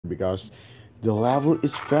because the level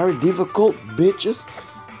is very difficult, bitches.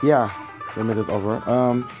 Ya, we made it over.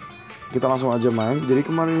 Kita langsung aja main. Jadi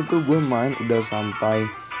kemarin itu gue main udah sampai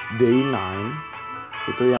day 9.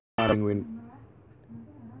 Itu yang penguin.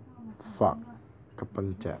 Fuck,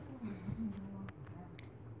 kepencet.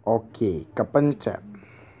 Oke, kepencet.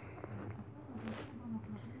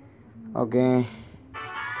 Oke,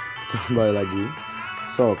 kita kembali lagi.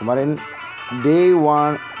 So, kemarin day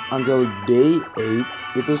 1 until day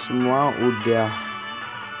 8 itu semua udah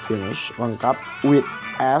finish, lengkap with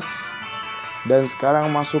S. Dan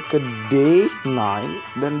sekarang masuk ke day 9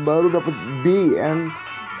 dan baru dapat B, and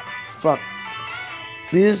fuck,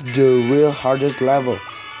 this is the real hardest level.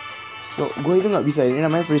 So gue itu nggak bisa, ini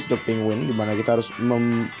namanya freeze the penguin, dimana kita harus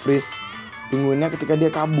freeze penguinnya ketika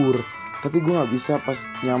dia kabur. Tapi gue nggak bisa pas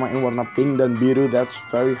nyamain warna pink dan biru, that's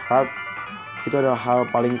very hard. Itu adalah hal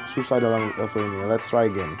paling susah dalam level ini. Let's try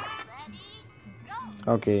again.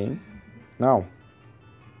 Okay, now.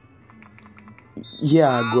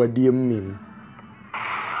 Ya, gue diemin.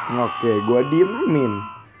 Oke, gue diemin.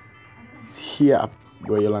 Siap,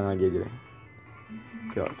 gue hilang lagi aja deh.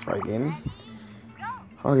 Oke, let's try again.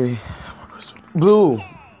 Oke, bagus. Blue,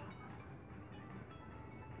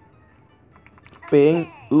 pink,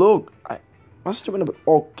 look. Masa cuma dapet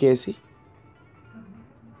oke sih?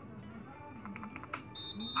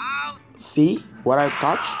 See what I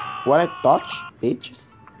touch,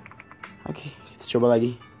 bitches. Oke, kita coba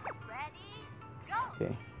lagi.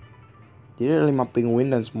 Oke. Jadi ada 5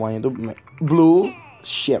 penguin dan semuanya itu blue.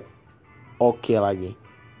 Shit. Oke lagi.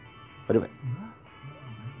 Waduh.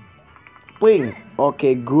 Pink.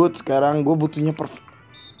 Oke, good. Sekarang gue butuhnya perfect.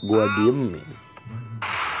 Gue diemin.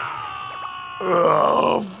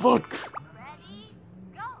 Fuck.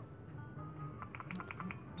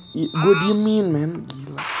 Gue diemin, men.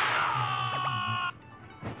 Gila.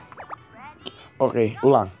 Oke,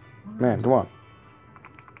 ulang. Man, come on.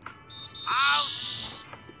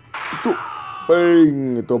 Itu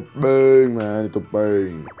ping, man, itu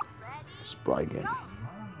ping. Spray again.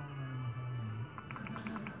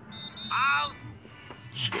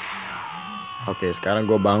 Oke, sekarang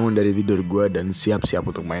gue bangun dari tidur gue dan siap-siap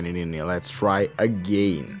untuk main ini nih. Let's try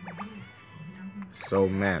again. So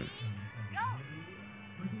man,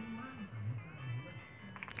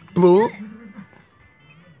 blue.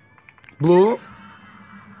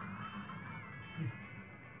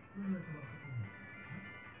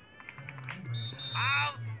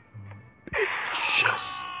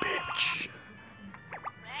 Bitch.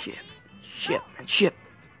 Shit.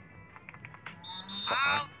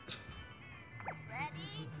 Fuck.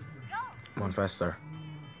 Come on, faster.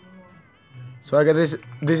 So I got this.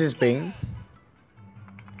 This is pink.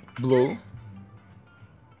 Blue.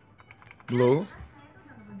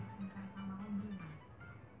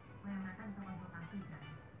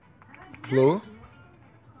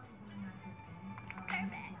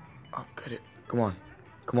 Oh, got it. Come on.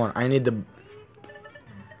 I need the.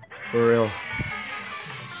 For real.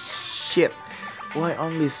 Shit. Why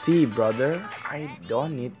only C, brother? I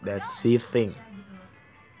don't need that C thing.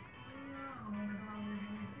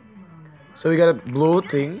 So we got a blue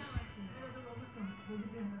thing.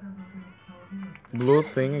 Blue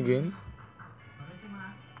thing again.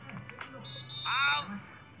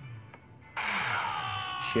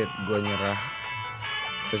 Shit, gue nyerah.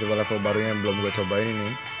 Kita coba level barunya yang belum gue cobain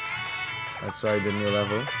ini. Let's try the new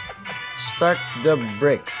level. Stack the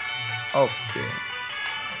bricks.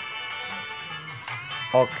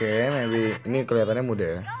 Oke, maybe ini kelihatannya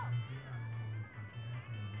mudah ya.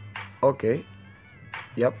 Oke.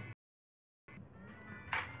 Yap.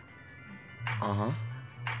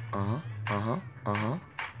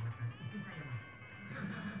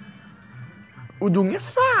 Ujungnya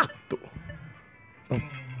satu.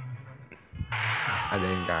 Ada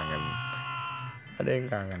yang kangen.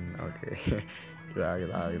 Oke. Kita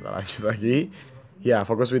lanjut lagi. Ya,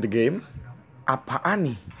 fokus with the game.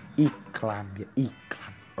 Apaan nih? Iklan.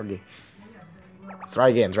 Oke.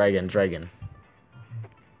 Try again.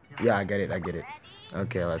 Yeah, I get it.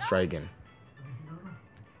 Okay, let's try again.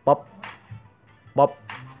 Pop.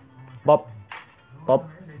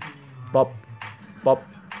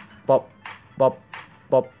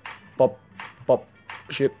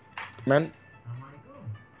 Shit,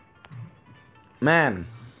 man.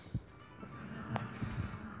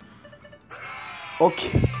 Oke.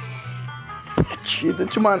 Itu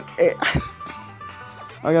cuman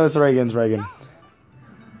Okay, let's try again.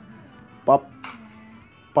 Pop.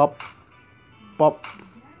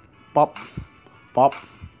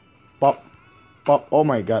 Oh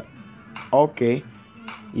my god. Okay.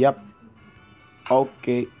 Yep.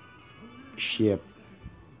 Okay. Shit.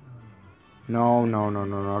 No.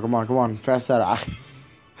 Come on, faster.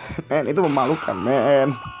 Man, itu memalukan,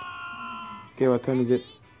 man. Okay, what time is it?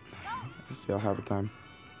 I still have time.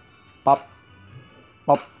 Pop.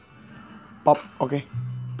 Okay,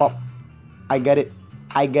 pop. I get it.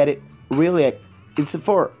 Really, it's a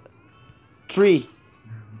 4. 3.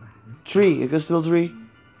 It goes still 3.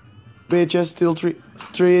 Bitches, still 3.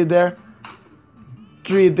 3 there.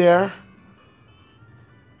 3 there.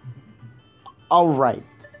 Alright.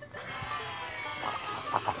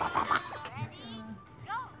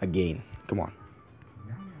 Again. Come on.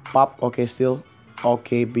 Pop. Okay, still.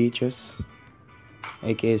 Okay, bitches.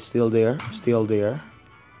 Okay, still there. Still there,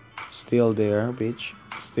 bitch.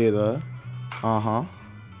 Still there.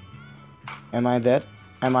 Am I dead?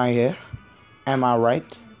 Am I here? Am I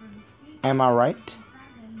right?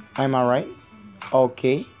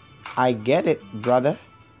 Okay. I get it, brother.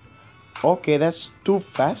 Okay, that's too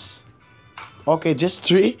fast. Okay, just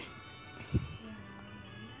 3.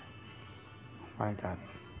 My God.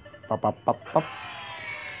 Pop.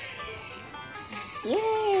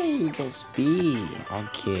 Yay, just B.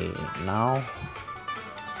 Okay, now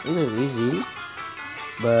this is easy,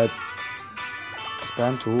 but I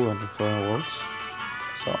spent 204 words.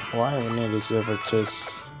 So why we need this to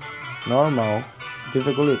just normal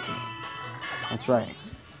difficulty? That's right.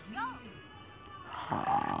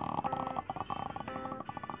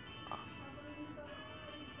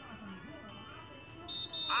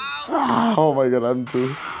 Oh my God,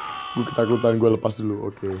 hantu. Gue ketakutan, gue lepas dulu.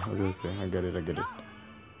 Oke, I get it.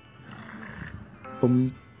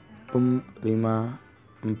 Pem 5,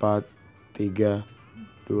 4, 3,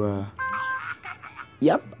 2.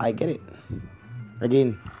 Yup, I get it.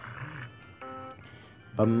 Again.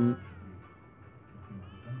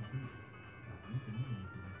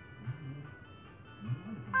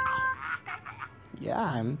 Yeah,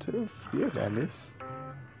 I'm too good at this.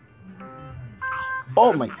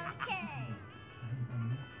 Oh my.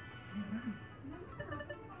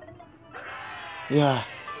 Ya,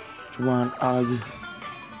 cuman A lagi.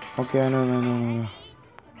 Okay, no.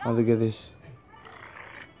 How to get this?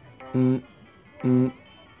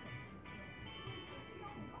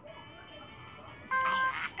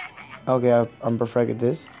 Okay, I'm perfect at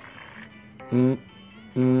this.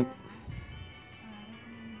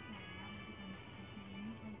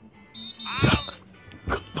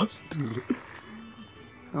 Lepas dulu.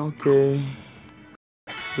 Okay.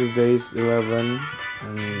 This is days 11.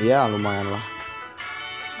 Ya, lumayan lah.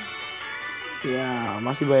 Ya,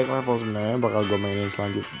 masih banyak level sebenarnya bakal gue mainin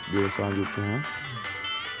selanjutnya.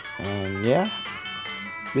 And yeah,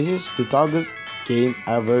 this is the Thougest game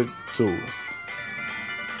ever 2.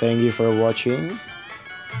 Thank you for watching.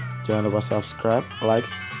 Jangan lupa subscribe, like,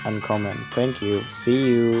 and comment. Thank you. See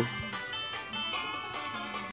you.